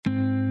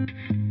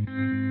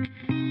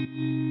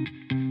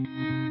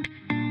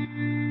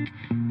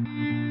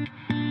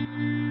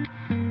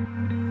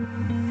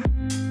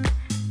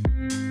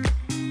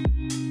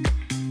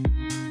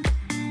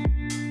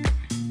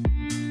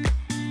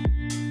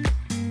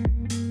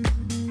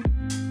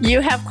You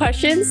have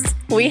questions?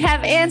 We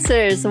have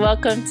answers.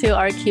 Welcome to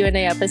our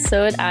Q&A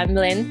episode. I'm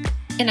Lynn.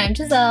 And I'm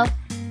Giselle.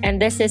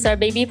 And this is our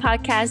baby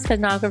podcast,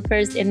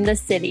 Sonographers in the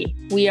City.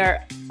 We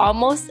are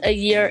almost a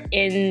year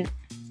into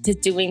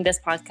doing this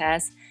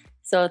podcast.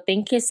 So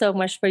thank you so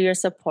much for your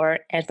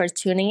support and for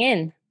tuning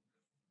in.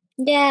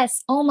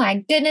 Yes. Oh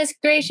my goodness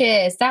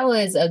gracious. That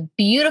was a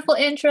beautiful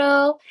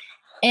intro.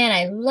 And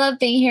I love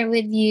being here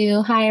with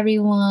you. Hi,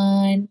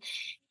 everyone.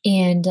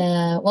 And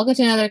welcome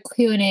to another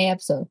Q&A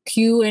episode.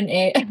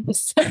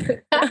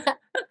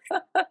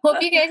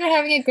 Hope you guys are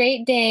having a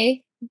great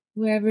day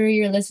wherever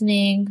you're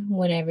listening,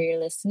 whenever you're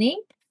listening.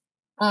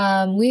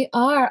 We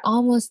are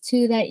almost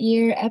to that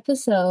year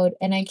episode,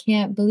 and I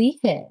can't believe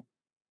it.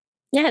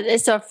 Yeah,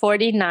 it's our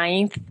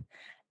 49th.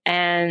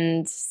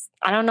 And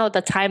I don't know,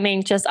 the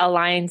timing just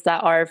aligns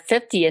that our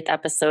 50th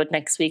episode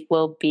next week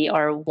will be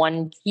our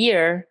 1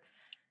 year.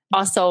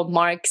 Also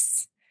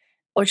marks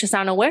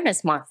Ultrasound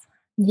Awareness Month.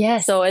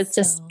 Yes. So it's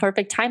just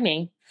perfect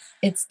timing.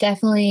 It's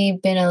definitely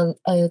been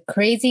a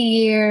crazy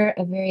year,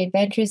 a very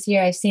adventurous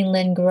year. I've seen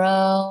Lynn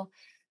grow.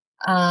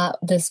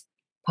 This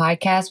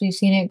podcast, we've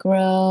seen it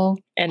grow.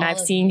 And I've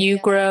seen you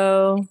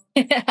grow.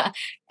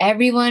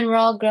 Everyone, we're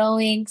all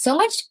growing. So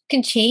much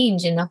can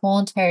change in the whole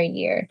entire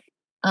year.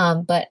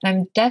 But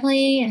I'm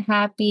definitely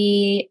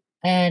happy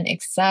and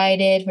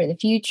excited for the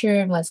future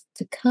and what's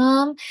to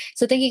come.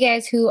 So thank you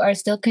guys who are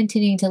still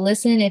continuing to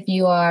listen. If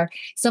you are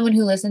someone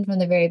who listened from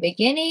the very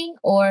beginning,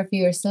 or if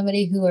you are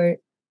somebody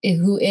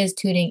who is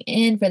tuning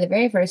in for the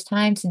very first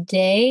time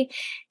today,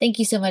 thank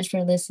you so much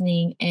for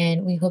listening.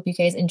 And we hope you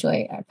guys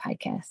enjoy our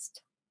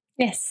podcast.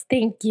 Yes,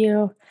 thank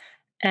you.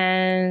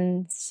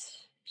 And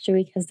should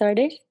we get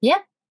started? Yeah.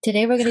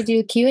 Today we're going to do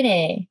a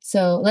Q&A.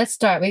 So let's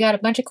start. We got a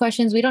bunch of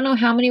questions. We don't know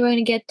how many we're going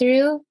to get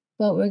through,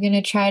 but we're going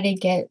to try to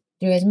get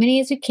through as many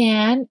as we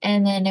can.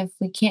 And then if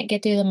we can't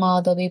get through them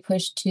all, they'll be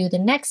pushed to the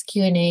next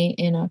Q&A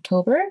in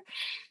October.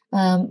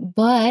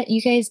 But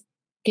you guys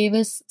gave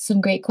us some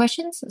great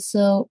questions.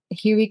 So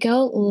here we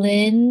go.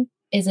 Lynn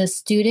is a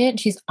student.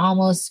 She's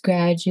almost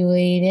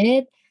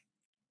graduated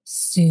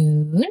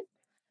soon.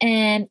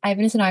 And I've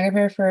been a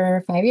sonographer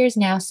for 5 years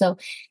now. So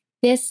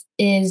this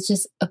is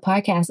just a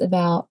podcast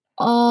about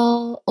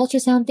all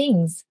ultrasound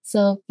things.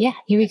 So yeah,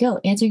 here we go,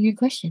 answering your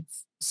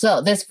questions.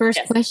 So this first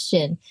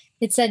question,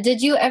 it said,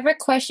 did you ever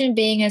question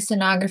being a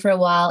sonographer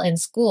while in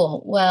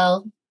school?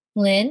 Well,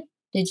 Lynn,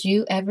 did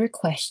you ever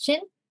question?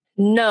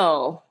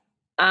 No.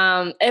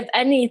 If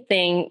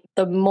anything,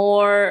 the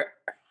more,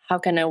 how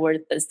can I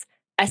word this?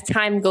 As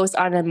time goes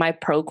on in my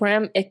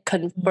program, it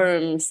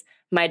confirms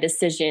my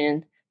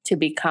decision to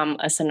become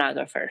a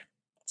sonographer.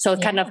 So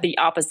kind of the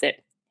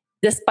opposite.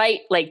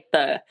 Despite like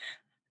the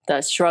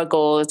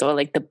struggles or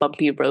like the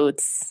bumpy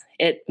roads,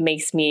 it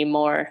makes me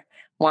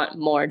want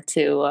more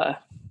to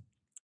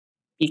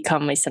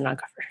become a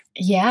sonographer.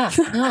 Yeah,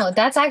 no,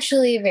 that's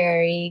actually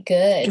very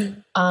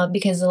good.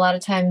 Because a lot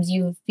of times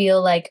you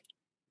feel like,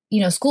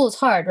 school is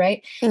hard,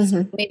 right? Mm-hmm.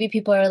 So maybe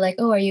people are like,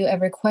 oh, are you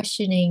ever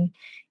questioning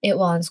it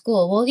while in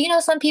school?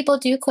 Well, some people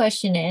do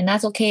question it, and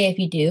that's okay if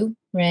you do,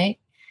 right?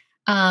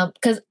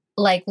 Because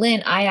like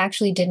Lynn, I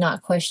actually did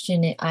not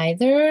question it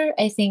either.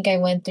 I think I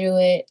went through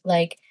it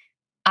like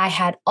I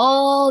had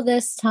all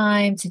this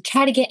time to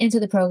try to get into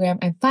the program.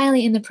 I'm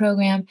finally in the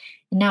program,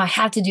 and now I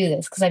have to do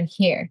this because I'm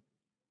here.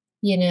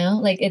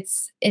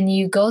 And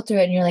you go through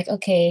it and you're like,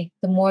 okay,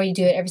 the more you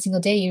do it every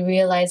single day, you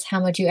realize how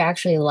much you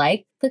actually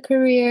like the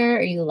career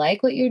or you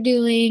like what you're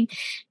doing.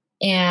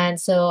 And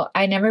so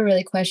I never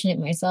really questioned it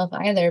myself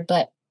either.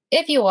 But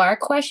if you are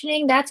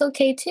questioning, that's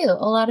okay too.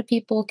 A lot of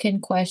people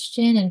can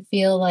question and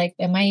feel like,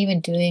 am I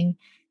even doing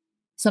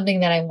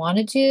something that I want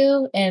to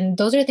do? And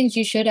those are things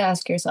you should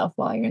ask yourself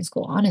while you're in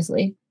school,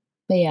 honestly.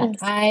 But yeah, yes.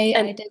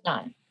 I did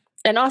not.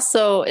 And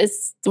also,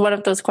 it's one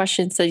of those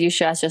questions that you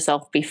should ask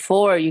yourself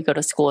before you go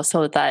to school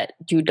so that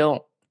you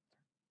don't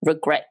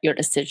regret your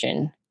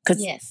decision.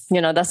 Because,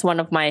 that's one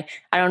of my,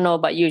 I don't know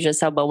about you,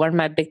 Giselle, but one of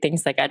my big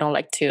things, like I don't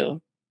like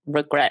to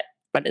regret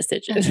my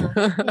decision.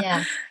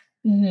 Yeah.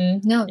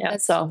 Mm-hmm. No,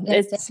 that's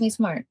definitely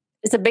smart.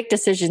 It's a big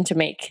decision to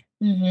make.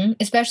 Mm-hmm.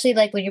 Especially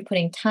like when you're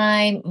putting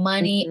time,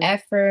 money,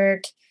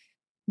 effort.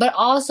 But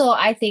also,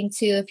 I think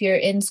too, if you're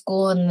in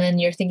school and then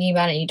you're thinking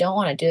about it and you don't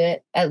want to do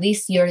it, at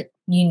least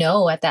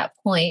at that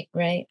point,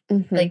 right?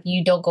 Mm-hmm. Like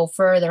you don't go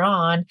further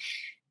on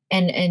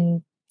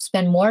and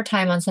spend more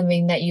time on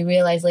something that you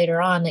realize later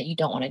on that you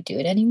don't want to do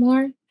it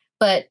anymore.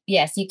 But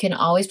yes, you can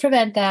always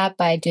prevent that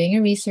by doing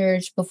your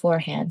research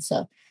beforehand.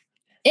 So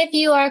if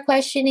you are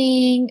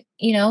questioning,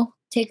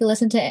 take a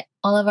listen to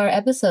all of our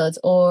episodes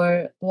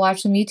or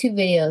watch some YouTube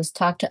videos,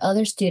 talk to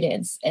other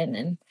students, and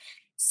then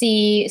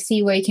see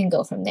where you can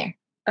go from there.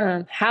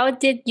 How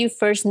did you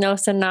first know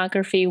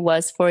sonography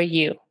was for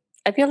you?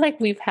 I feel like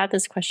we've had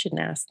this question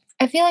asked.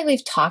 I feel like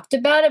we've talked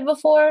about it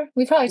before.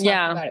 We probably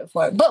talked about it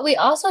before, but we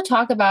also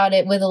talk about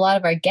it with a lot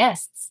of our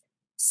guests.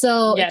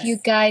 So if you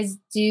guys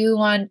do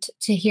want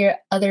to hear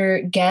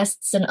other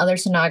guests and other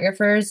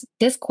sonographers,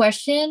 this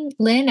question,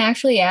 Lynn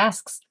actually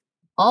asks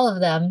all of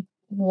them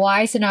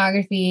why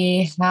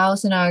sonography, how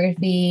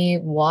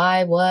sonography,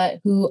 why,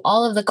 what, who,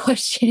 all of the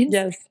questions.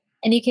 Yes.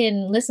 And you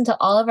can listen to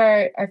all of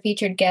our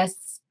featured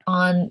guests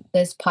on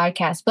this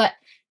podcast. But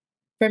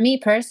for me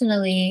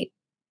personally,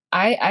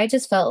 I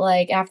just felt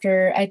like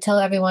after I tell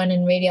everyone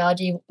in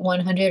radiology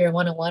 100 or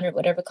 101 or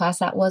whatever class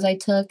that was I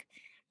took,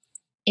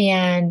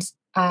 and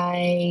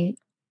I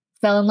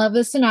fell in love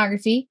with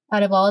sonography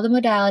out of all the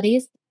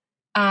modalities.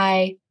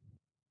 I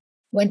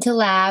went to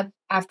lab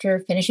after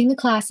finishing the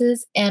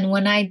classes. And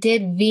when I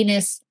did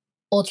venous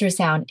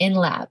ultrasound in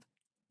lab,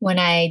 when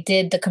I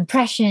did the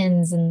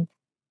compressions and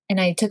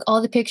I took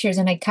all the pictures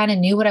and I kind of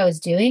knew what I was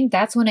doing,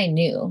 that's when I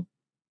knew.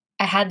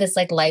 I had this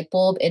like light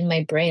bulb in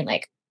my brain,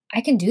 like,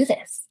 I can do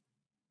this.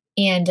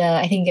 And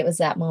I think it was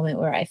that moment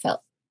where I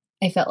felt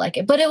like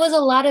it. But it was a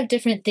lot of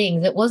different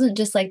things. It wasn't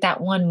just like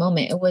that one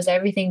moment. It was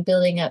everything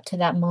building up to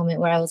that moment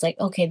where I was like,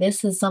 okay,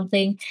 this is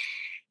something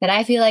that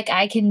I feel like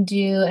I can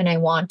do and I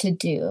want to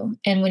do.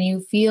 And when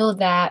you feel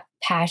that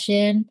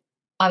passion,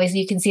 obviously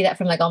you can see that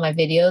from like all my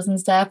videos and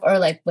stuff, or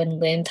like when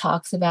Lynn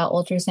talks about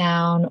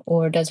ultrasound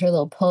or does her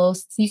little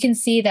posts, you can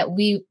see that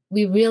we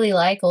really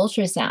like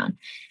ultrasound.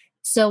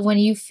 So when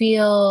you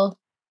feel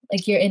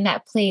like you're in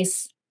that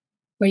place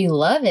where you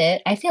love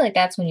it, I feel like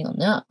that's when you'll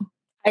know.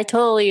 I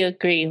totally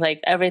agree.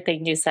 Like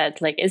everything you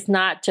said, like it's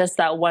not just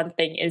that one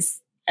thing,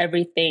 it's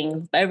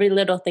everything, every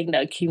little thing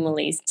that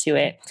accumulates to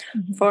it.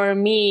 Mm-hmm. For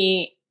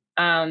me,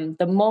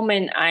 the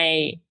moment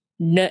I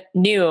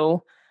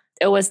knew,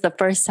 it was the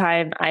first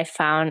time I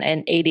found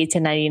an 80 to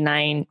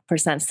 99%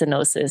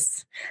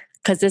 stenosis,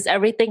 because it's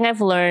everything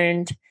I've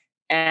learned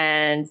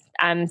and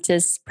I'm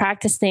just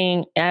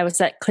practicing. I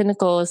was at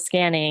clinical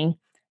scanning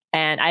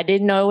and I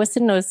didn't know it was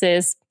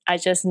stenosis. I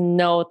just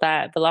know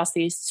that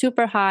velocity is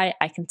super high.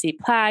 I can see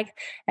plaque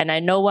and I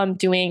know what I'm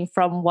doing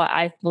from what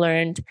I've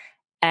learned.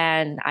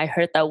 And I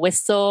heard that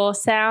whistle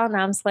sound.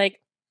 I was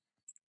like,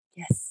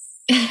 yes.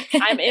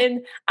 I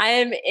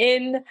am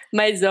in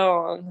my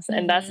zone.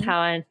 And that's how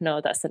I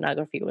know that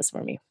sonography was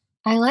for me.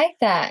 I like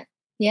that.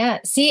 Yeah.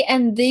 See,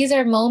 and these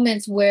are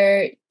moments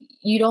where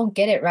you don't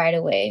get it right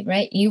away,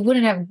 right? You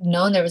wouldn't have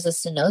known there was a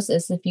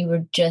stenosis if you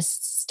were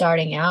just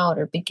starting out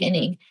or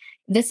beginning.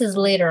 Mm-hmm. This is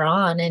later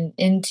on and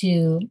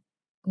into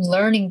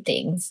learning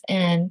things.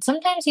 And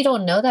sometimes you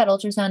don't know that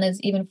ultrasound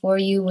is even for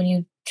you when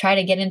you try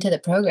to get into the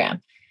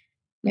program.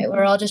 Right? Mm-hmm.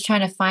 We're all just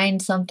trying to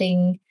find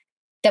something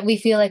that we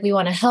feel like we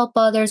want to help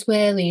others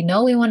with. We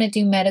know we want to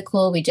do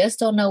medical. We just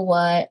don't know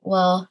what.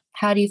 Well,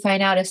 how do you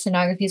find out if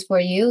sonography is for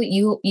you?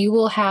 You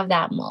will have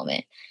that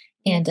moment.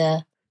 And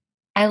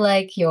I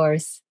like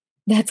yours.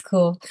 That's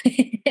cool.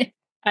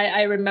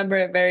 I remember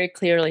it very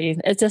clearly.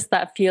 It's just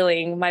that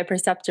feeling. My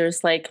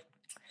preceptor's like,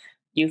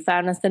 you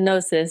found a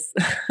stenosis.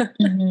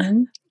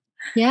 Mm-hmm.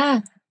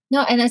 Yeah.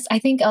 No, and I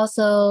think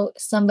also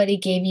somebody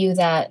gave you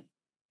that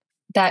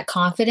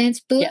confidence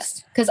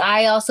boost, because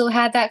I also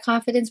had that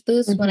confidence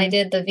boost when I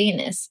did the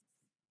venous.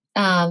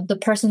 The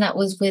person that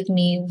was with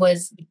me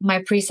was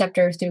my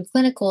preceptor through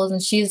clinicals,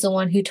 and she's the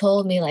one who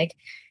told me, like,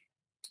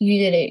 you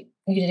did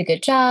a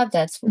good job.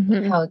 That's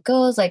how it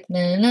goes. Like,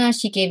 no.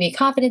 She gave me a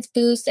confidence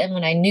boost. And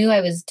when I knew I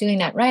was doing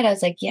that right, I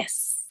was like,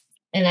 yes.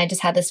 And I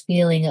just had this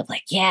feeling of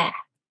like, yeah,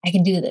 I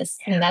can do this.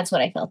 Yeah. And that's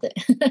what I felt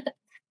it.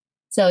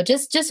 So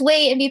just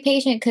wait and be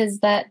patient, because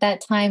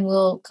that time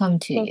will come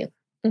to you.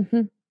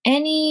 Mm-hmm.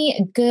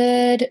 Any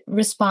good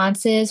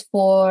responses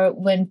for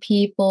when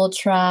people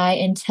try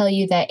and tell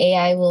you that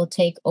AI will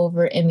take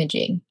over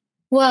imaging?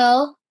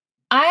 Well,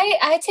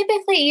 I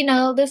typically,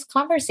 this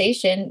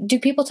conversation, do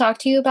people talk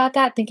to you about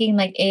that, thinking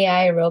like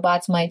AI or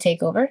robots might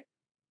take over?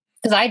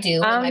 Because I do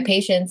with my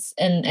patients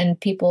and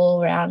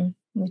people around.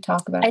 We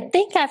talk about it. I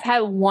think I've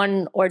had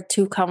 1 or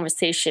 2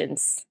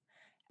 conversations.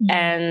 Mm-hmm.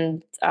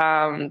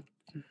 And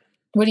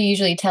what do you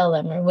usually tell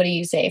them, or what do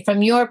you say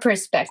from your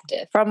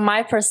perspective? From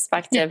my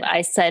perspective,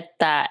 I said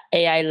that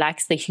AI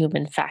lacks the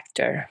human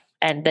factor.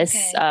 And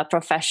this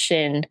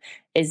profession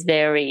is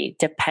very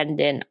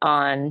dependent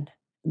on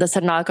the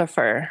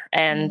sonographer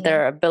and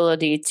their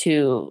ability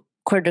to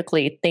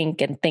critically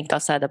think and think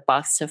outside the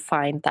box to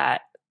find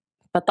that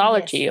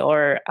pathology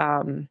or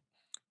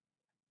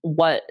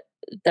was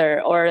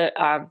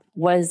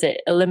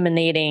it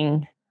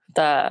eliminating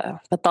the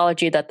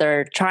pathology that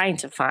they're trying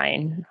to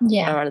find?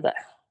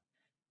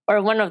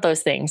 Or one of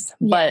those things.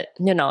 Yeah. But,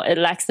 it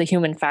lacks the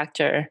human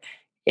factor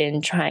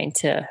in trying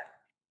to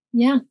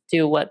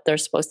do what they're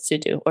supposed to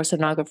do, or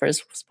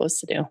sonographers supposed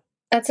to do.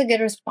 That's a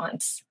good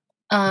response.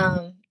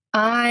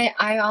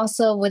 I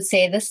also would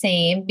say the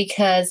same,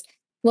 because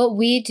what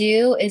we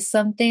do is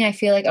something I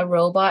feel like a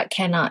robot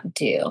cannot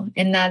do.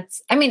 And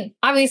that's,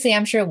 obviously,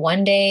 I'm sure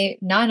one day,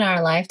 not in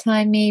our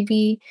lifetime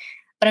maybe,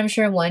 but I'm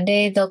sure one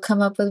day they'll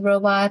come up with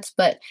robots.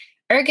 But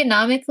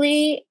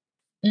ergonomically,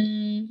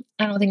 I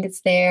don't think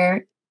it's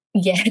there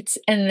yet.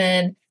 And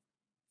then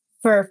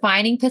for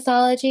finding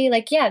pathology,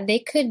 they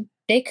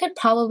could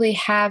probably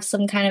have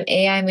some kind of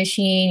AI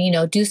machine,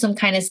 do some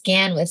kind of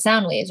scan with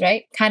sound waves,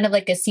 right? Kind of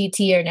like a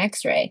CT or an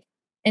X-ray,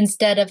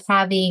 instead of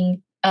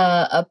having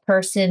a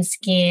person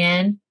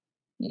scan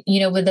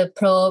with a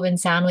probe and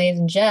sound waves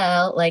and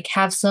gel, like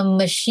have some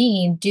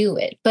machine do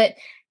it. But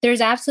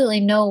there's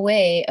absolutely no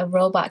way a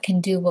robot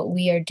can do what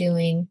we are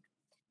doing.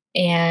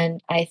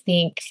 And I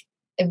think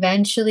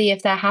eventually,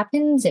 if that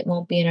happens, it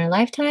won't be in our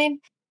lifetime.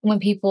 When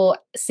people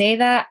say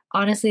that,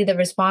 honestly, the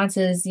response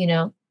is,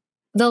 a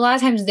lot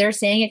of times they're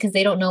saying it because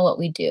they don't know what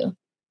we do.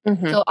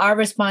 Mm-hmm. So our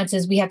response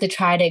is we have to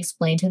try to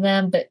explain to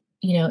them, but,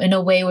 in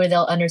a way where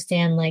they'll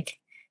understand like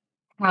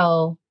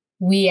how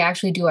we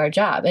actually do our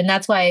job. And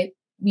that's why,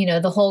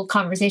 the whole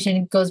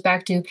conversation goes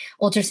back to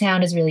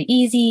ultrasound is really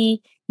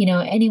easy.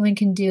 Anyone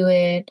can do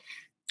it.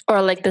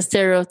 Or like the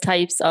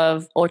stereotypes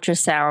of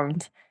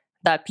ultrasound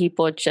that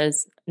people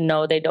just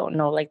know, they don't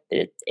know like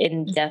the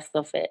in depth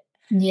of it.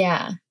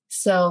 Yeah.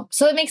 So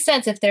it makes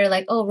sense if they're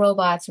like, oh,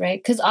 robots, right?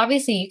 Because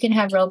obviously you can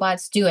have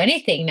robots do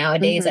anything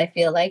nowadays, I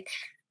feel like.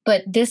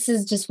 But this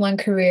is just one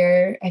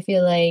career I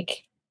feel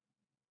like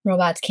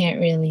robots can't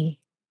really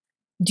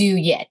do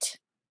yet.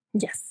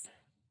 Yes.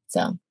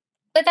 So,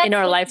 but that's in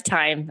our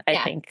lifetime, I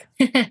think.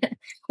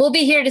 We'll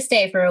be here to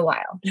stay for a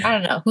while. I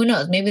don't know. Who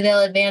knows? Maybe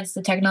they'll advance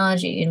the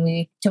technology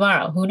and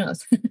tomorrow, who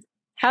knows?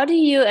 How do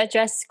you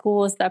address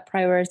schools that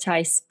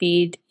prioritize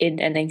speed in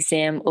an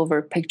exam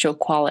over picture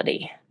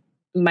quality?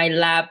 My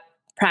lab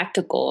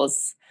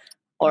practicals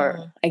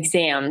or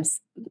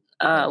exams,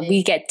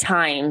 we get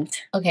timed.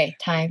 Okay,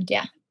 timed,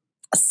 yeah.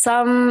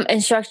 Some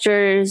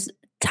instructors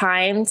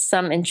timed,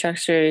 some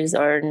instructors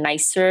are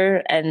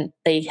nicer and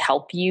they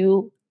help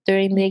you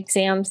during the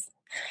exams.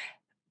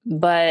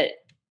 But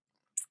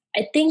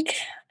I think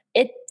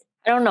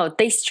I don't know,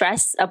 they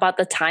stress about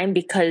the time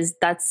because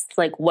that's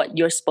like what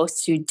you're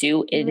supposed to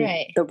do in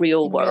the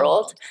real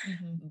world.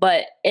 Mm-hmm.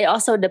 But it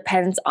also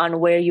depends on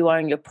where you are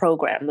in your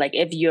program. Like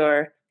if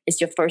it's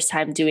your first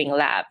time doing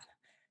lab,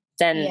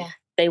 then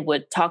they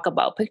would talk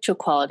about picture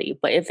quality.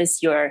 But if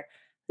it's your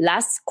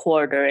last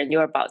quarter and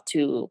you're about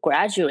to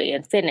graduate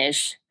and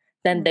finish,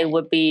 then they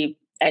would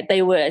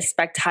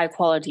expect high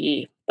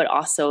quality, but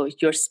also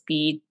your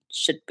speed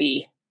should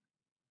be,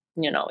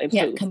 improved.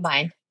 Yeah,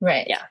 combined.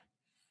 Right. Yeah.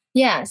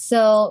 Yeah.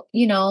 So,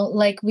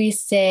 like we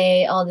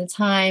say all the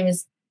time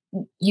is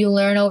you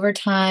learn over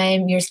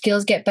time, your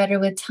skills get better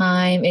with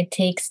time. It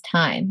takes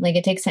time. Like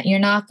it takes time. You're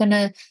not going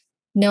to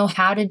know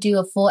how to do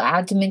a full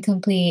abdomen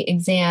complete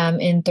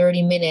exam in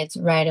 30 minutes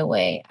right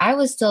away. I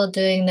was still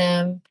doing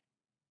them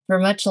for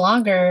much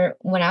longer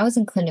when I was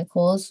in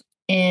clinicals.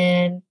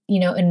 And,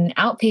 in an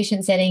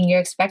outpatient setting, you're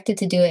expected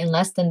to do it in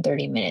less than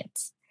 30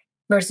 minutes.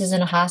 Versus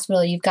in a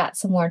hospital, you've got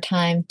some more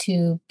time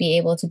to be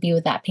able to be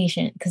with that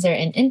patient because they're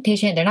an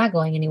inpatient, they're not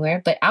going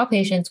anywhere. But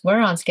outpatients, we're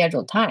on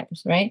scheduled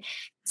times, right?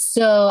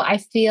 So I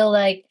feel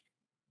like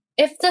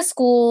if the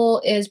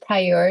school is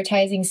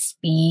prioritizing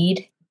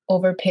speed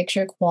over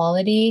picture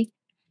quality,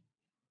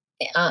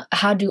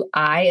 how do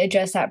I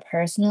address that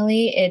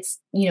personally? It's,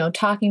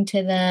 talking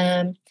to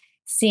them,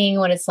 seeing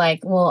what it's like.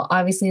 Well,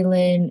 obviously,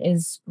 Lynn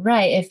is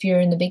right. If you're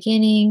in the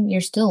beginning,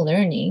 you're still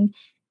learning.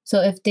 So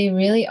if they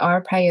really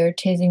are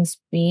prioritizing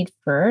speed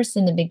first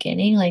in the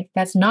beginning, like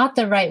that's not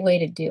the right way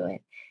to do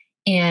it.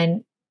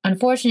 And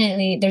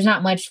unfortunately, there's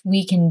not much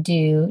we can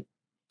do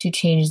to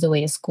change the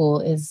way a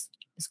school is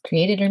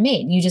created or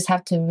made. You just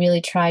have to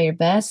really try your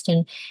best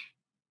and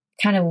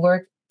kind of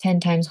work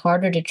 10 times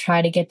harder to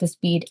try to get the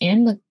speed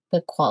and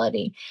the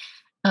quality.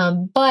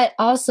 But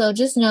also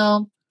just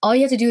know all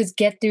you have to do is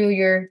get through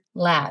your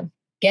lab,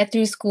 get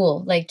through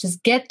school, like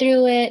just get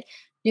through it,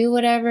 do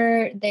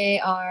whatever they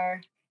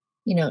are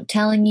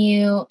telling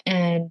you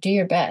and do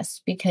your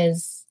best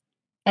because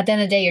at the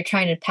end of the day, you're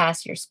trying to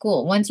pass your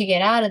school. Once you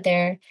get out of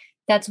there,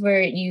 that's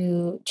where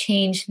you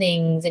change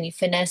things and you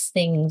finesse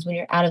things when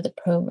you're out of the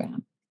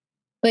program.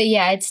 But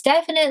yeah, it's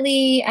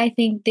definitely, I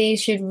think they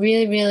should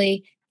really,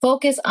 really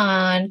focus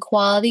on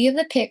quality of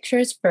the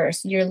pictures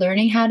first. You're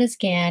learning how to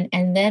scan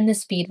and then the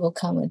speed will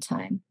come with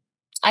time.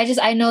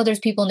 I know there's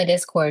people in the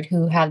Discord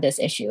who have this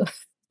issue.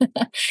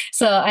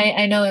 So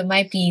I know it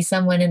might be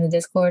someone in the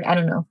Discord. I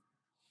don't know.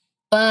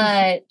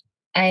 But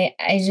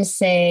I just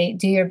say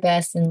do your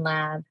best in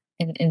lab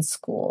and in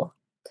school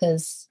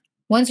because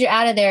once you're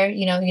out of there,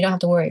 you don't have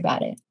to worry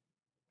about it.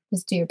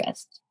 Just do your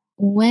best.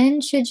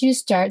 When should you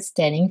start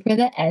studying for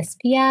the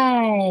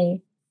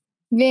SPI?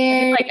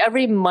 Like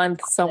every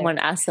month someone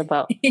asks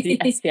about the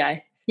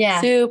SPI.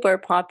 Yeah. Super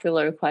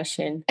popular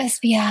question.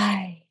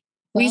 SPI.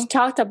 Well, we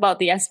talked about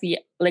the SPI.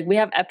 Like we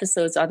have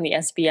episodes on the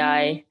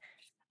SPI.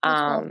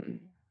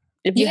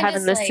 If you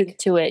haven't listened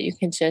to it, you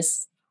can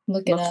just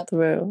look it up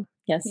through.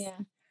 Yes.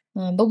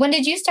 Yeah. But when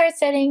did you start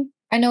studying?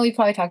 I know we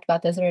probably talked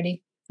about this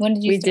already. When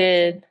did you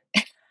start?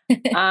 We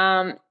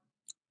did.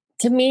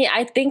 To me,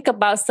 I think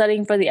about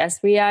studying for the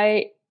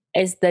SPI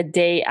is the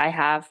day I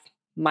have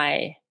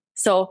my...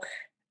 So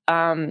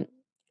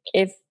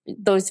if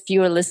those of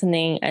you are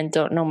listening and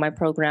don't know my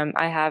program,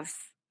 I have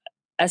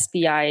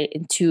SPI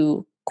in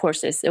 2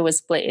 courses. It was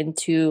split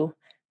into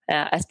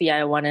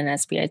SPI 1 and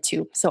SPI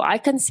 2. So I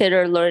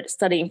consider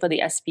studying for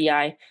the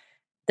SPI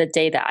the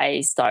day that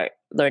I start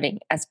learning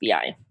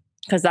SPI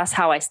because that's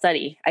how I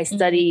study. I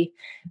study,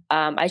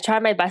 I try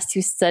my best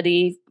to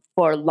study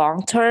for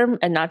long term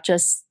and not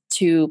just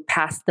to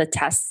pass the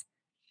test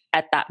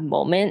at that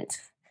moment,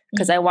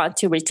 because I want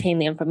to retain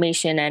the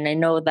information and I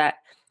know that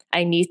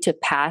I need to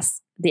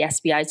pass the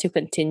SBI to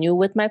continue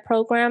with my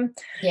program.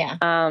 Yeah.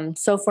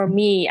 So for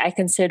me, I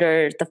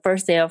consider the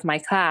first day of my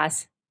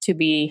class to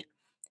be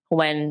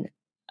when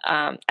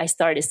I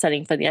started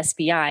studying for the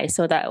SBI,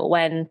 so that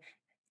when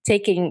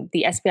taking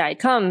the SBI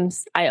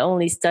comes, I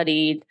only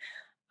studied,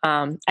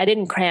 I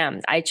didn't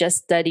cram. I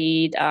just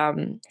studied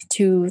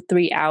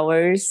 2-3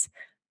 hours,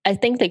 I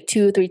think like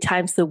 2-3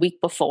 times the week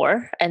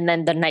before, and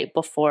then the night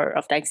before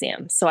of the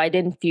exam. So I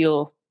didn't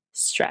feel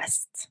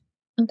stressed.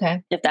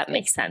 Okay. If that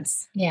makes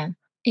sense. Yeah.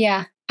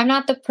 Yeah. I'm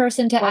not the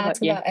person to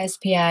ask about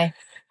SPI.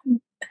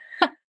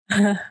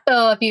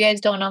 So if you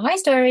guys don't know my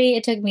story,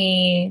 it took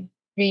me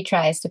 3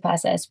 tries to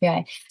pass the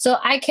SPI. So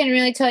I can't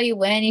really tell you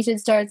when you should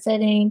start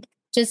studying.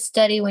 Just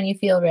study when you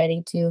feel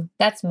ready to.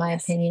 That's my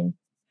opinion.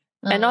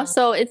 And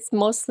also it's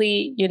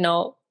mostly,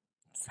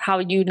 how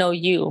you know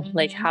you,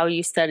 like how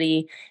you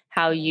study,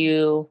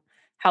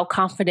 how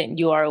confident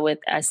you are with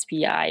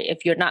SPI.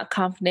 If you're not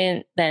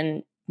confident,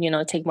 then,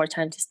 take more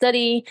time to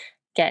study,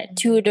 get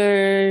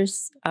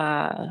tutors.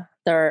 There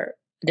are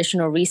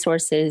additional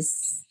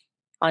resources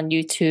on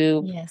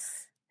YouTube.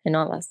 Yes. And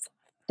all that stuff.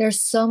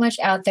 There's so much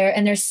out there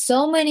and there's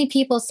so many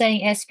people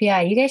studying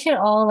SPI. You guys should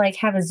all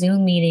have a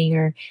Zoom meeting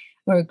or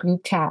a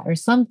group chat or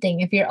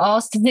something if you're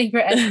all studying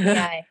for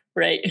SPI.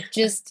 Right.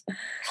 Just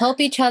help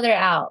each other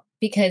out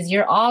because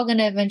you're all going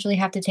to eventually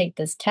have to take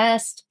this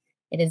test.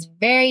 It is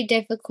very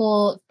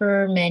difficult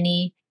for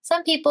many.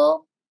 Some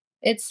people,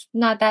 it's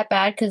not that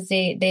bad because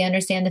they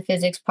understand the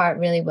physics part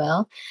really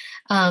well.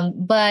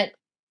 But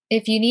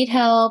if you need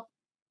help,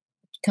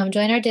 come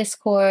join our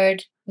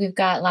Discord. We've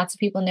got lots of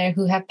people in there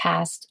who have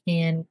passed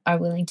and are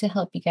willing to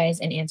help you guys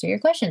and answer your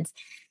questions.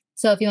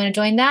 So if you want to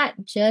join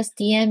that, just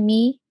DM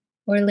me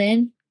or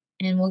Lynn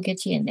and we'll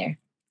get you in there.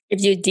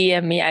 If you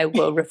DM me, I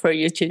will refer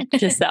you to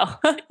Giselle.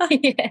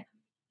 Yeah.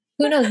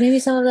 Who knows? Maybe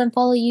some of them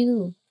follow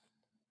you.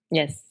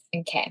 Yes.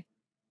 Okay.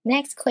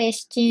 Next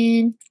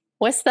question.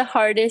 What's the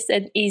hardest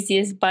and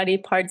easiest body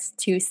parts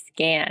to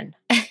scan?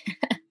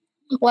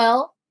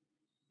 Well,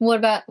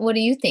 what do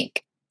you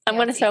think? I'm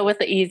going to start with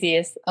the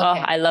easiest. Okay.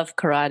 Oh, I love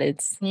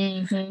carotids.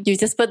 Mm-hmm. You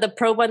just put the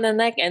probe on the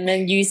neck and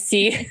then you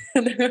see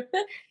the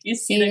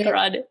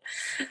carotid.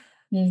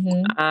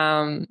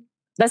 Mm-hmm.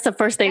 That's the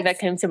first thing that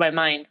came to my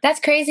mind. That's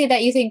crazy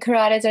that you think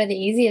carotids are the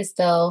easiest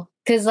though.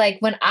 Because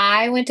when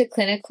I went to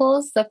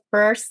clinicals, the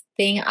first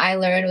thing I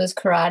learned was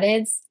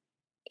carotids.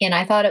 And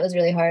I thought it was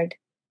really hard.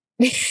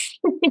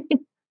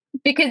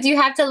 Because you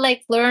have to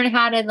learn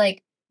how to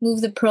move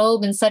the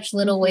probe in such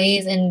little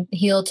ways and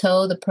heel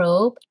toe the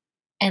probe.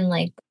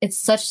 And it's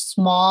such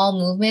small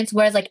movements.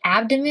 Whereas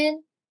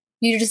abdomen,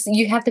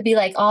 you have to be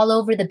all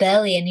over the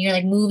belly and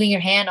you're moving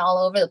your hand all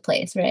over the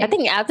place, right? I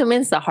think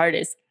abdomen's the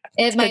hardest.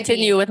 It might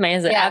continue with my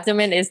answer. Yeah.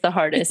 Abdomen is the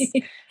hardest.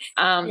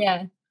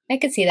 Yeah, I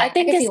could see that. I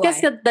think it's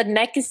because the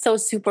neck is so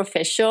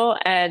superficial,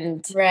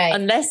 and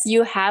unless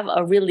you have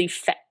a really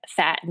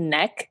fat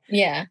neck,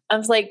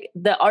 I'm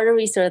the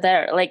arteries are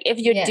there. If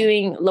you're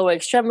doing lower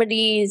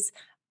extremities,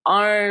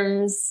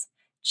 arms,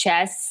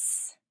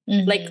 chest.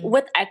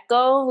 With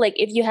echo,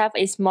 if you have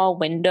a small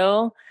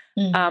window,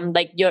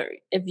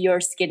 if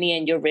you're skinny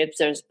and your ribs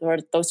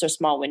those are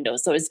small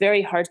windows, so it's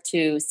very hard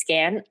to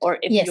scan. Or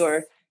if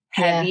you're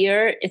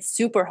heavier, it's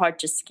super hard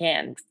to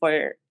scan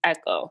for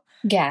echo.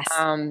 Gas.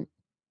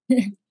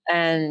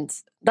 And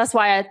that's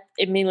why I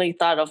immediately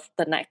thought of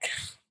the neck.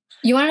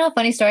 You want to know a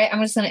funny story?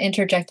 I'm just going to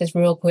interject this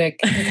real quick.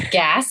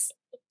 Gas.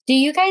 Do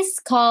you guys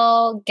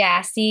call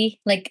gassy?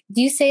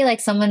 Do you say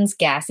someone's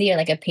gassy or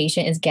a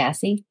patient is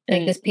gassy?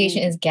 This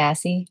patient is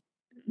gassy?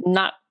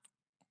 Not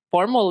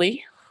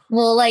formally.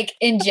 Well,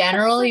 in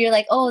general, you're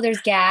oh,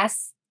 there's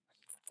gas.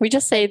 We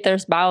just say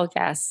there's bowel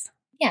gas.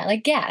 Yeah,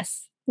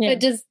 gas. Yeah.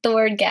 But just the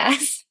word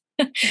gas.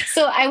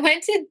 So I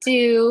went to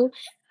do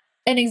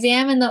an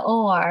exam in the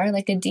OR, a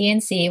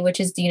DNC, which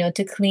is,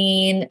 to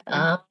clean,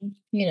 a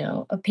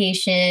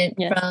patient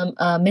from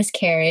a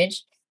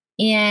miscarriage.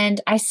 And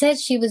I said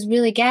she was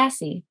really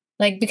gassy,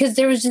 because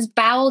there was just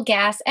bowel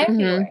gas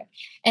everywhere.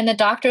 And the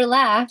doctor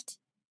laughed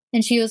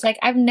and she was like,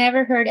 I've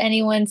never heard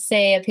anyone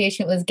say a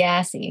patient was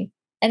gassy.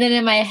 And then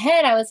in my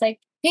head, I was like,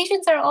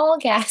 patients are all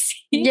gassy.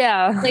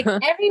 Yeah.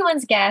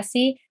 Everyone's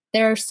gassy.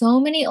 There are so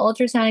many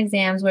ultrasound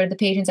exams where the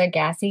patients are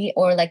gassy,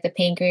 or the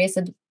pancreas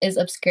is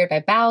obscured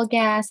by bowel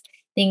gas.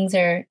 Things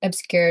are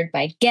obscured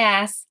by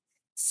gas.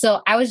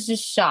 So I was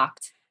just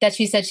shocked that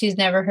she said she's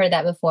never heard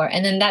that before.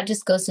 And then that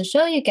just goes to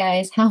show you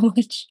guys how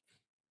much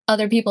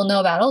other people know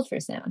about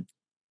ultrasound.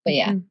 But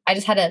yeah, I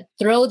just had to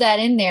throw that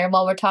in there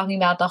while we're talking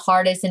about the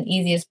hardest and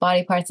easiest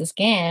body parts to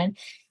scan,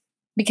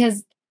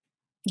 because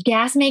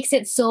gas makes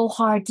it so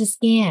hard to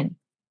scan.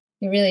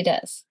 It really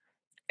does.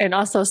 And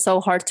also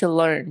so hard to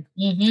learn.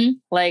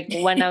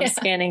 When I'm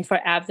scanning for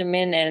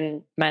abdomen,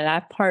 and my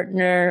lab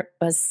partner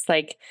was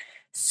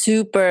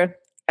super,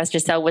 as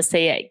Giselle would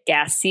say,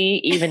 gassy,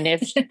 even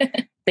if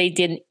they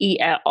didn't eat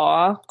at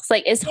all.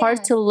 It's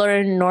hard to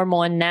learn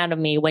normal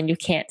anatomy when you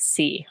can't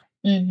see.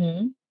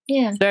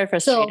 Yeah. It's very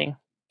frustrating. So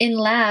in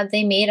lab,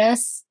 they made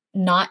us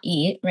not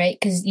eat, right?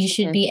 Because you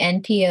should be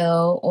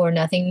NPO or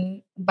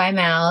nothing by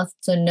mouth.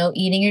 So no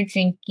eating or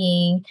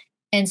drinking.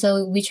 And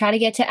so we try to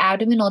get to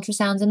abdomen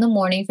ultrasounds in the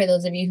morning for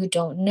those of you who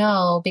don't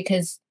know,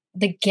 because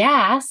the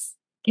gas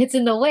gets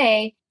in the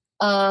way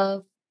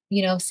of,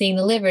 seeing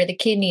the liver, the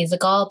kidneys, the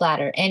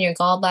gallbladder, and your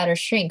gallbladder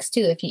shrinks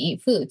too if you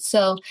eat food.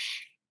 So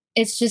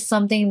it's just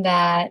something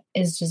that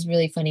is just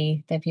really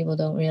funny that people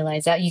don't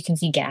realize that you can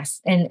see gas.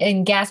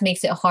 And gas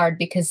makes it hard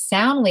because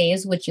sound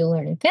waves, which you'll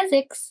learn in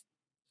physics,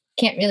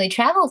 can't really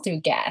travel through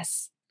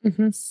gas.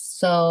 Mm-hmm.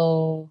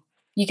 So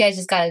you guys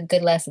just got a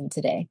good lesson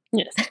today.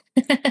 Yes.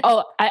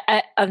 Oh,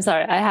 I'm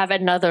sorry. I have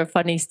another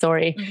funny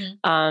story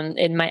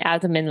in my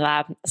abdomen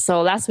lab.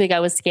 So last week I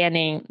was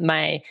scanning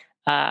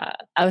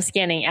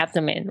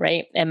abdomen,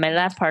 right? And my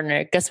lab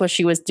partner, guess what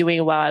she was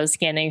doing while I was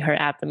scanning her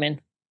abdomen?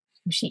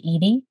 Was she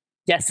eating?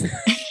 Yes.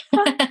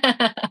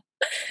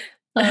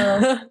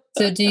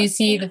 So do you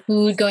see the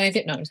food going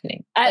through? No, I'm just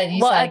kidding.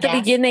 At the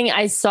beginning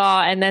I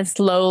saw, and then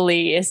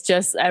slowly it's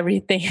just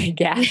everything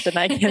gas and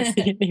I can't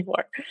see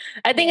anymore.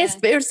 I think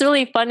it's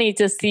really funny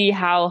to see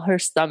how her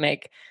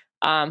stomach,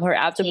 her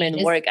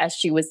abdomen work as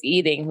she was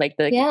eating. Like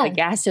the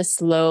gas just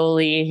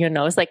slowly,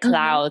 it's like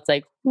clouds,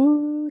 like,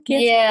 ooh,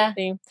 can't see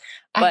anything.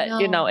 But,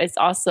 it's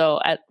also,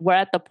 we're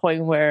at the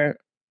point where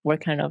we're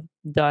kind of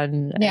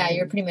done. Yeah,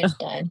 you're pretty much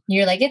done.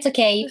 You're like, it's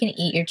okay. You can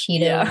eat your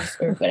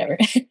Cheetos or whatever.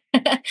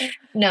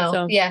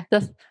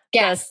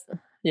 Gas.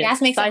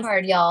 Gas makes it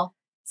hard, y'all.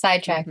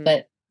 Sidetrack.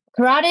 But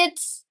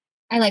carotids,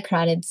 I like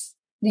carotids.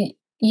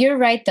 You're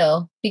right,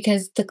 though,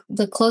 because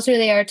the closer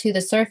they are to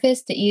the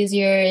surface, the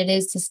easier it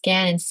is to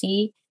scan and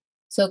see.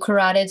 So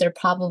carotids are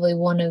probably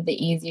one of the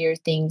easier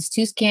things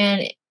to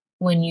scan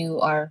when you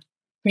are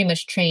pretty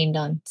much trained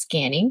on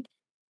scanning.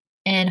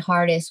 And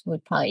hardest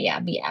would probably,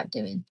 be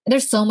abdomen.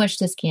 There's so much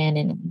to scan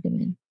in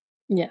abdomen.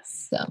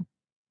 Yes. So,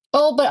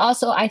 but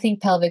also I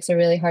think pelvics are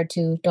really hard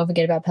too. Don't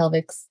forget about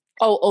pelvics.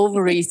 Oh,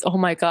 ovaries. Oh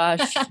my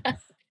gosh.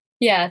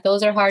 Yeah,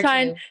 those are hard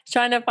too.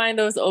 Trying to find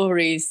those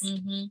ovaries.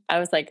 I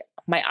was like,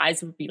 my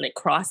eyes would be like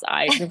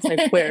cross-eyed. It's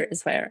like, where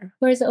is where?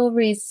 Where's the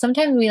ovaries?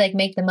 Sometimes we like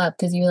make them up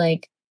because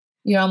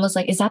you're almost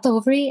like, is that the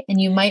ovary?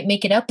 And you might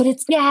make it up, but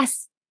it's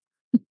gas.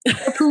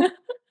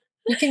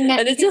 You can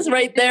and it's just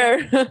right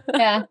there.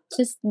 Yeah,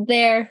 just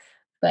there.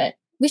 But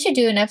we should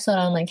do an episode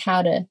on like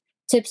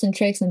tips and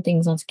tricks and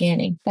things on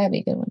scanning. That'd be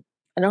a good one.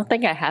 I don't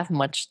think I have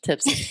much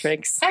tips and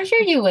tricks. I'm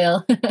sure you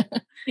will.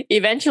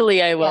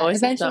 Eventually I will. Yeah,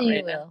 eventually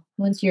you will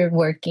once you're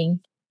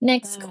working.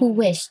 Next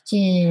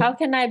question. How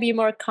can I be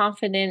more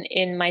confident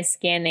in my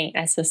scanning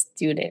as a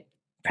student?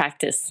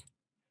 Practice.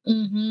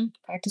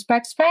 Practice,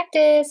 practice,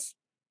 practice.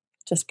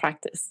 Just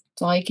practice.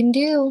 That's all you can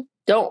do.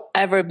 Don't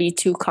ever be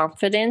too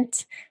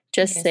confident.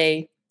 Just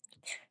say,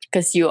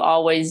 because you're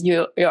always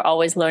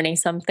learning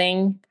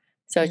something.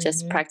 So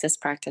just practice,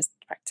 practice,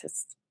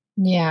 practice.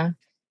 Yeah,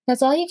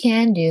 that's all you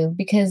can do,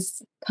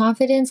 because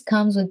confidence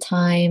comes with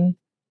time.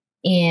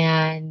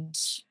 And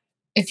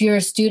if you're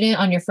a student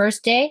on your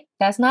first day,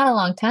 that's not a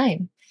long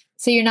time.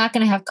 So you're not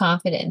going to have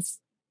confidence.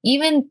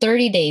 Even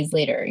 30 days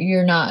later,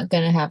 you're not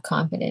going to have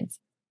confidence.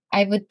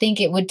 I would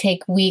think it would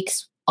take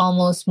weeks,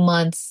 almost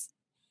months.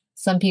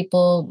 Some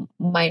people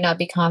might not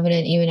be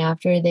confident even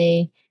after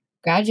they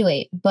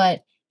graduate,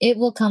 but it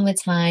will come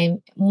with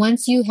time.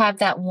 Once you have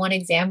that one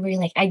exam where you're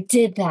like, I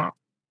did that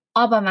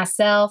all by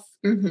myself,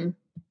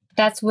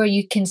 that's where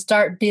you can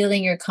start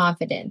building your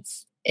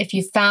confidence. If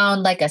you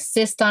found like a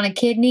cyst on a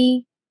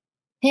kidney,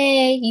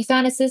 hey, you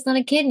found a cyst on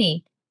a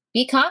kidney,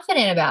 be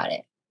confident about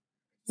it.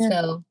 Yeah.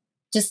 So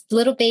just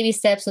little baby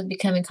steps of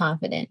becoming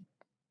confident.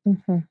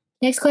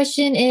 Next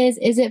question is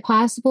it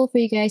possible for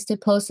you guys to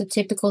post a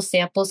typical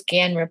sample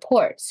scan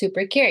report?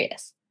 Super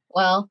curious.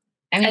 Well,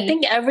 I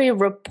think every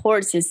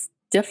report is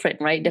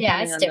different, right?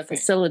 Depending on the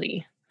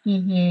facility.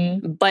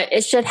 But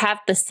it should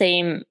have the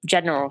same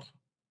general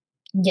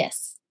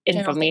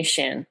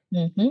information.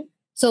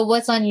 So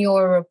what's on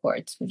your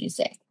reports, would you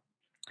say?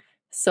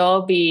 So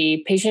it'll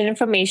be patient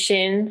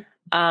information,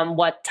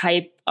 what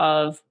type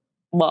of,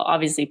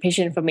 obviously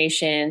patient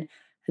information,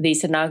 the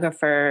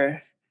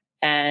sonographer,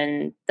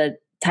 and the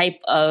type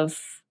of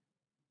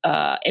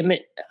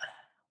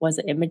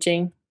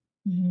imaging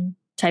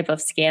type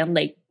of scan,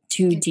 like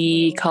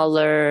 2D,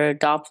 color,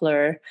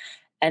 Doppler,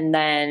 and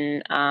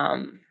then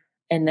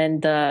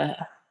the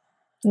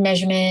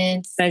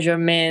measurements,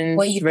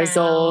 what you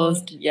results.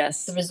 Found,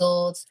 the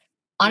results.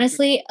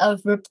 Honestly, a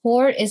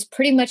report is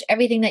pretty much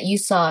everything that you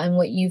saw and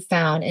what you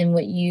found and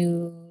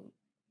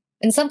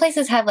and some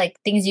places have like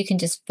things you can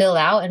just fill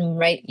out and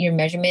write your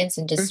measurements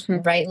and just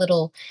write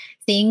little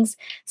things.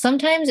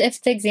 Sometimes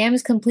if the exam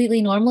is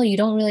completely normal, you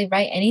don't really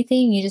write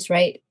anything. You just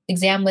write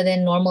exam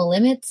within normal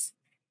limits.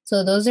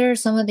 So those are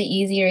some of the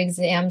easier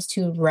exams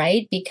to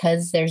write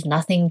because there's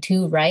nothing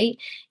to write.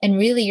 And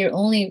really, you're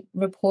only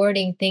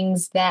reporting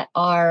things that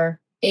are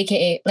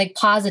AKA like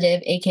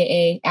positive,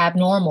 AKA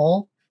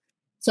abnormal.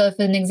 So if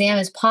an exam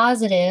is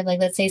positive, like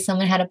let's say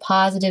someone had a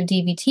positive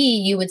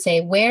DVT, you would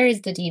say, where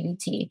is the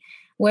DVT?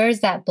 where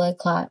is that blood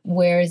clot?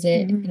 Where is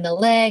it in the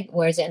leg?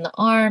 Where is it in the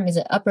arm? Is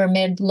it upper,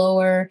 mid,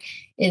 lower?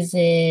 Is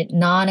it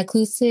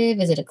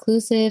non-occlusive? Is it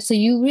occlusive? So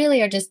you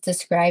really are just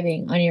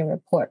describing on your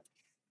report.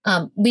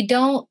 We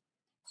don't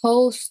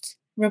post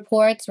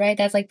reports, right?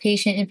 That's like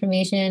patient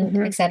information,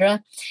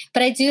 etc.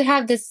 But I do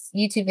have this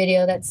YouTube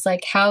video that's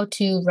like how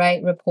to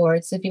write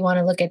reports. If you want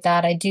to look at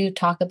that, I do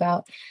talk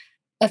about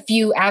a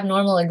few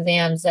abnormal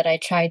exams that I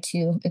try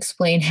to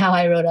explain how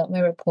I wrote out my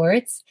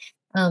reports.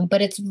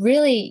 But it's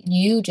really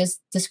you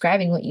just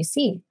describing what you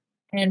see.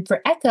 And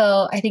for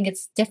echo, I think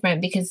it's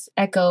different because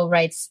echo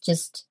writes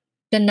just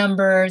the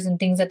numbers and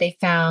things that they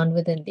found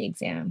within the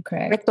exam,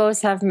 correct?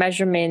 Echoes have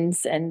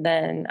measurements, and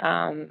then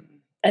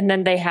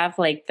they have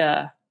like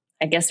the,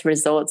 I guess,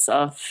 results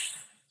of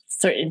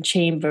certain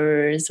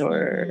chambers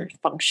or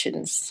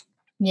functions.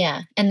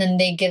 Yeah. And then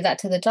they give that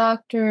to the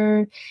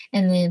doctor.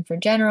 And then for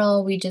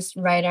general, we just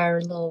write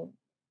our little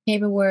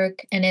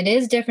paperwork. And it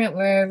is different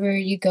wherever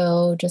you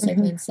go, just like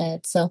Lynn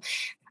said. So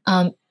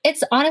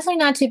it's honestly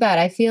not too bad.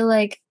 I feel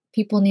like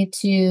people need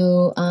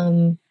to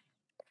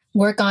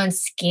work on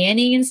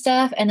scanning and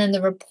stuff. And then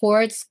the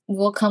reports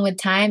will come with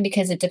time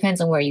because it depends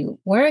on where you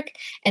work.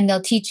 And they'll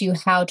teach you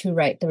how to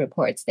write the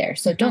reports there.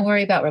 So don't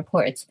worry about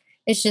reports.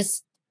 It's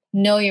just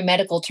know your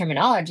medical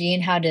terminology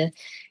and how to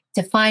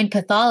find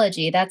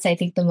pathology. That's, I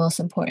think, the most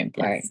important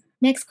part. Yes.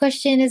 Next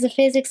question is a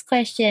physics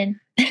question.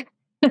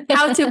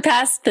 How to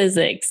pass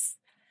physics?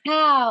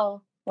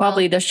 How?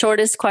 Probably the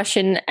shortest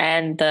question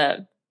and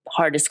the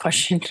hardest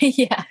question.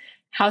 Yeah.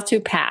 How to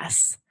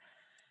pass?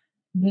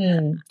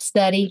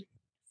 Study.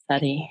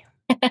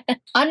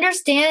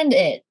 Understand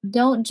it.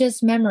 Don't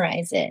just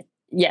memorize it.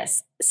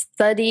 Yes.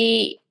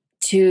 Study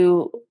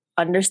to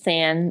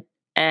understand,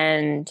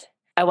 and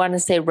I want to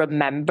say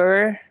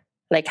remember,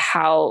 like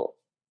how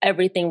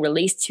everything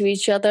relates to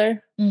each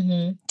other.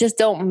 Just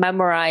don't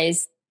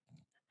memorize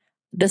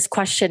this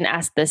question,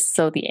 ask this,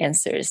 so the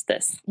answer is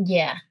this.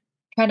 Yeah.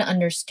 Try to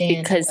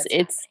understand. Because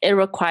it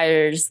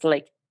requires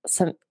like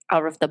some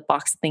out of the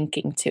box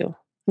thinking too.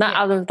 Not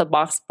out of the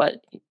box,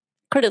 but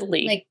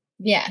critically.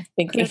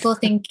 Critical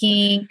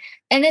thinking.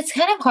 And it's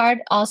kind of hard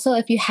also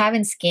if you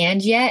haven't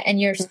scanned yet and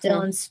you're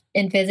still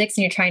in physics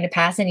and you're trying to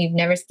pass it and you've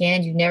never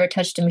scanned, you've never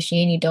touched a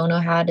machine, you don't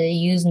know how to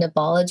use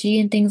nebology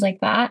and things like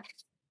that.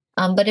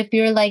 But if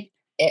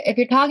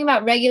you're talking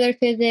about regular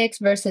physics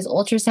versus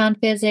ultrasound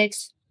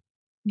physics,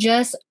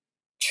 just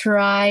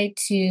try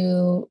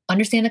to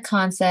understand the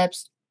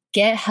concepts,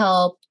 get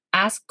help,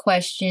 ask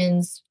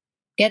questions,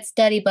 get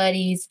study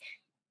buddies,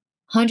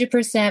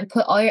 100%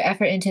 put all your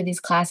effort into these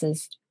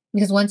classes.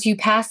 Because once you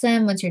pass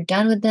them, once you're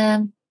done with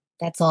them,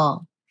 that's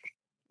all.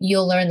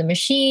 You'll learn the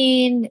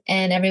machine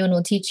and everyone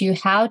will teach you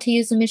how to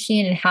use the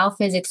machine and how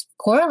physics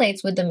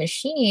correlates with the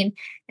machine.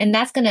 And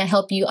that's going to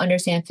help you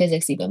understand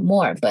physics even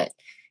more. But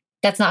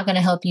that's not going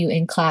to help you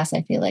in class.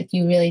 I feel like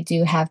you really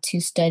do have to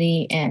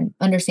study and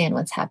understand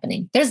what's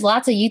happening. There's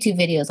lots of YouTube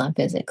videos on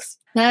physics.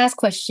 Last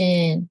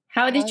question.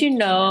 How did you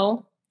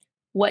know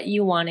what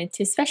you wanted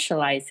to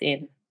specialize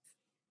in?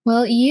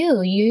 Well,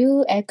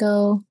 you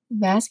echo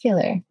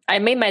vascular. I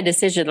made my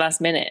decision last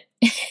minute.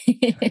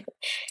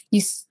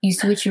 You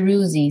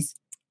switcheroosies.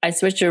 I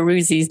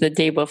switcheroosies the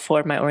day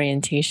before my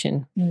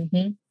orientation.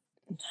 And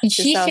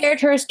she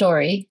shared her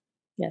story.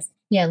 Yes.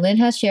 Yeah, Lynn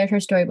has shared her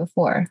story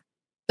before.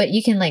 But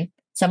you can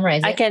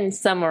summarize it. I can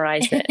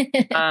summarize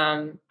it.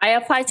 I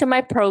applied to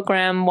my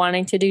program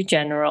wanting to do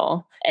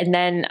general. And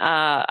then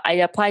I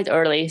applied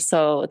early.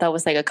 So that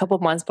was like a couple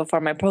months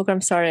before my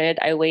program started.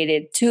 I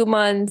waited 2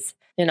 months,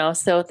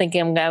 still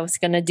thinking I was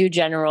going to do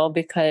general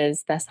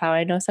because that's how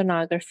I know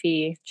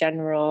sonography,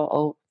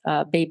 general,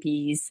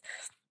 babies.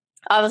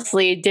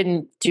 Obviously,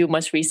 didn't do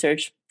much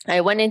research.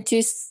 I went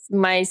into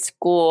my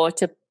school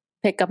to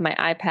pick up my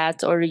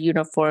iPads, order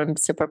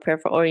uniforms to prepare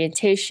for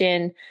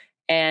orientation.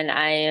 And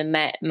I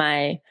met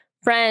my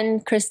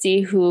friend, Christy,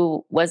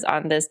 who was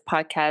on this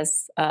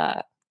podcast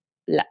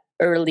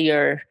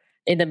earlier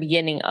in the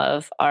beginning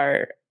of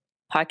our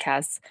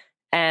podcast.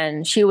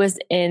 And she was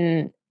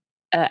in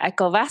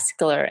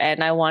echovascular,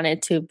 and I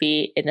wanted to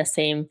be in the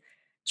same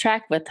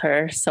track with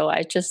her. So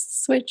I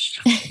just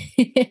switched.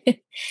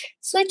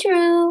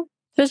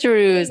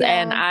 Switcheroos.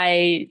 And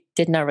I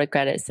did not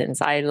regret it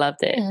since. I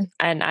loved it.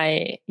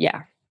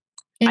 Yeah.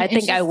 And I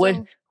think I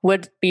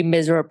would be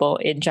miserable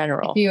in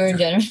general. If you were in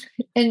general.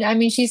 And I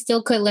mean, she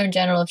still could learn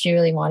general if she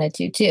really wanted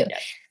to too.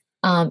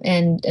 Yeah.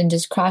 And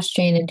just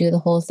cross-train and do the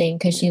whole thing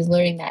because she's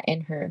learning that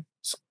in her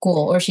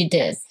school, or she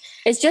did.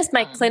 It's just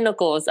my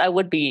clinicals. I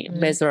would be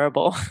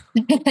miserable.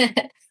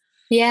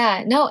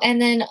 Yeah, no.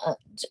 And then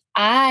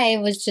I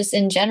was just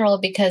in general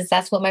because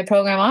that's what my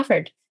program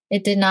offered.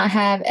 It did not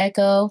have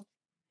echo.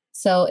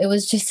 So it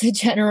was just a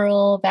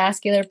general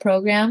vascular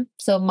program.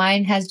 So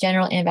mine has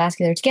general and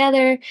vascular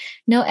together,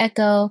 no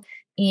echo.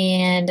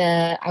 And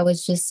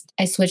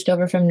I switched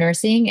over from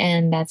nursing,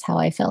 and that's how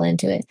I fell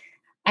into it.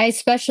 I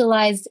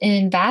specialized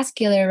in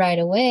vascular right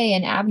away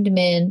and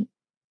abdomen,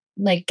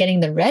 like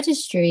getting the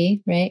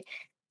registry, right?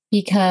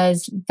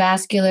 because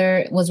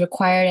vascular was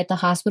required at the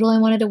hospital I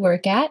wanted to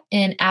work at,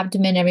 and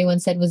abdomen everyone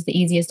said was the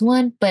easiest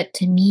one, but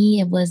to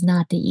me it was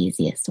not the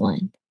easiest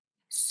one.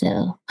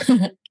 So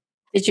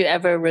did you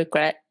ever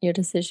regret your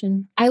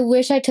decision? I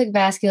wish I took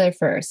vascular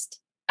first.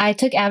 I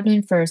took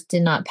abdomen first,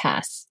 did not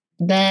pass.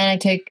 Then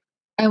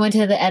I went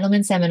to the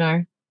Edelman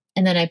seminar,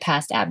 and then I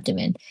passed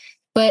abdomen.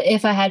 But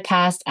if I had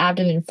passed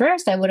abdomen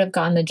first, I would have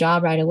gotten the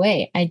job right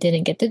away. I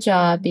didn't get the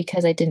job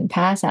because I didn't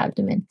pass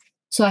abdomen.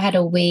 So I had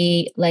to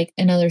wait like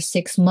another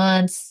 6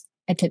 months.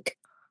 I took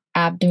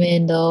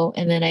abdomen though,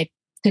 and then I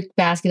took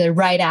vascular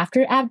right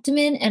after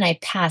abdomen, and I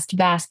passed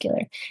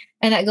vascular.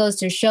 And that goes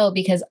to show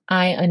because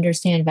I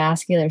understand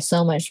vascular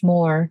so much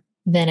more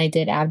than I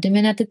did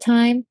abdomen at the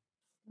time.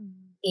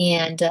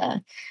 And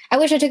I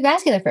wish I took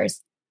vascular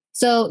first.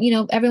 So,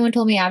 everyone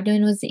told me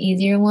abdomen was the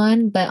easier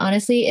one, but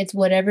honestly, it's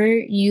whatever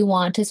you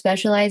want to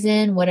specialize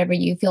in, whatever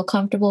you feel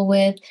comfortable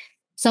with.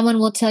 Someone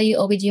will tell you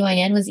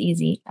OBGYN was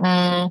easy.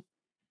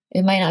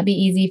 It might not be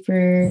easy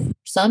for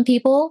some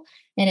people,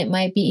 and it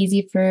might be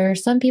easy for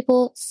some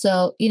people.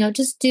 So,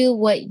 just do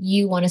what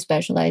you want to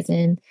specialize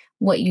in,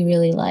 what you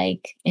really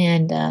like,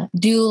 and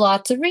do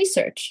lots of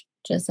research,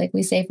 just like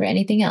we say for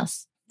anything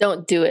else.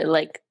 Don't do it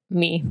like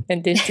me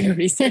and didn't do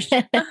research.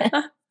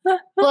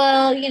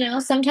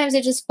 Well, sometimes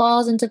it just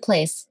falls into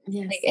place.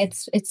 Yes. Like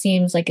it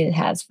seems like it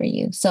has for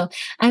you. So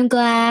I'm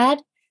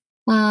glad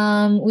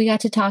we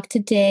got to talk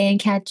today and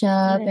catch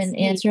up and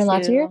answer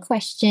lots of your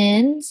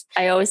questions.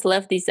 I always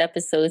love these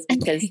episodes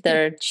because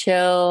they're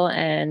chill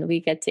and we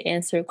get to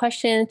answer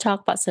questions,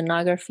 talk about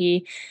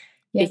sonography.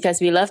 Yep.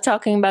 Because we love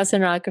talking about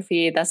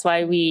sonography. That's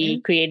why we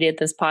created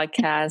this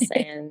podcast.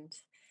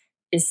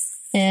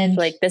 And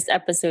like this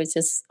episode is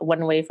just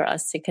one way for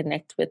us to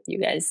connect with you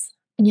guys.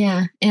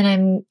 Yeah.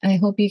 And I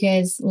hope you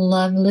guys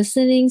love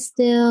listening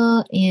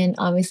still. And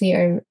obviously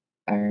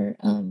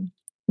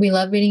we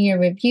love reading your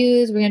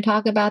reviews. We're going to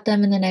talk about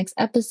them in the next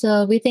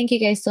episode. We thank you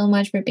guys so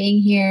much for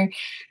being here.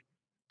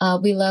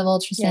 We love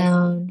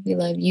ultrasound. Yes. We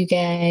love you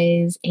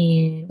guys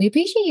and we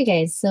appreciate you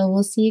guys. So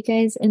we'll see you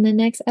guys in the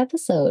next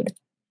episode.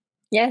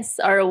 Yes.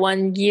 Our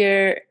 1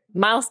 year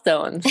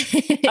milestone.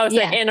 I was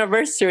like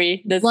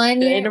anniversary. This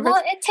 1 year.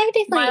 Well, it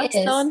technically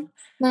is.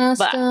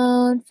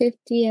 Milestone,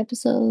 50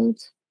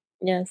 episodes.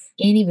 Yes.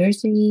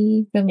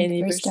 Anniversary from when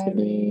we first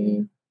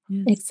started.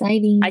 Yes.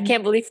 Exciting. I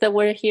can't believe that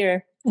we're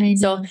here. I know.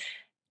 So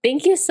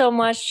thank you so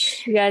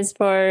much, you guys,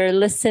 for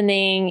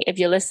listening. If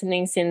you're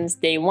listening since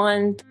day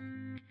one,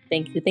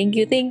 thank you.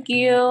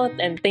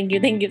 And thank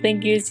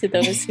you to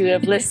those who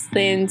have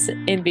listened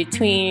in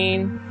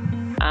between.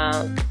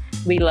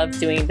 We love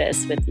doing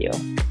this with you.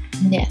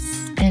 Yes.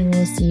 And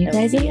we'll see you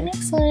guys in the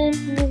next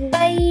one.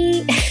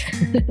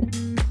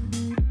 Bye.